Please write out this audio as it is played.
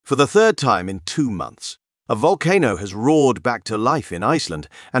For the third time in 2 months, a volcano has roared back to life in Iceland,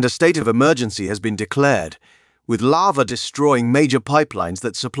 and a state of emergency has been declared, with lava destroying major pipelines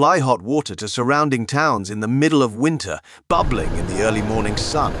that supply hot water to surrounding towns in the middle of winter, bubbling in the early morning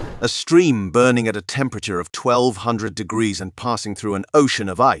sun. A stream burning at a temperature of 1200 degrees and passing through an ocean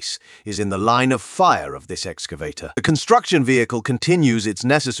of ice is in the line of fire of this excavator. The construction vehicle continues its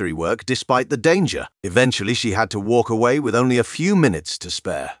necessary work despite the danger. Eventually, she had to walk away with only a few minutes to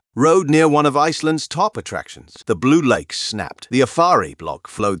spare. Rode near one of Iceland's top attractions. The Blue Lake snapped. The Afari block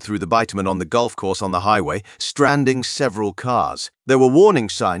flowed through the bitumen on the golf course on the highway, stranding several cars. There were warning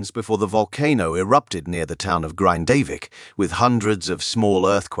signs before the volcano erupted near the town of Grindavik, with hundreds of small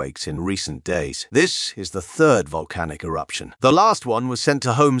earthquakes in recent days. This is the third volcanic eruption. The last one was sent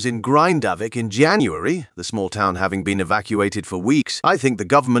to homes in Grindavik in January, the small town having been evacuated for weeks. I think the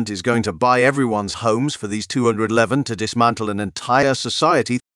government is going to buy everyone's homes for these 211 to dismantle an entire society.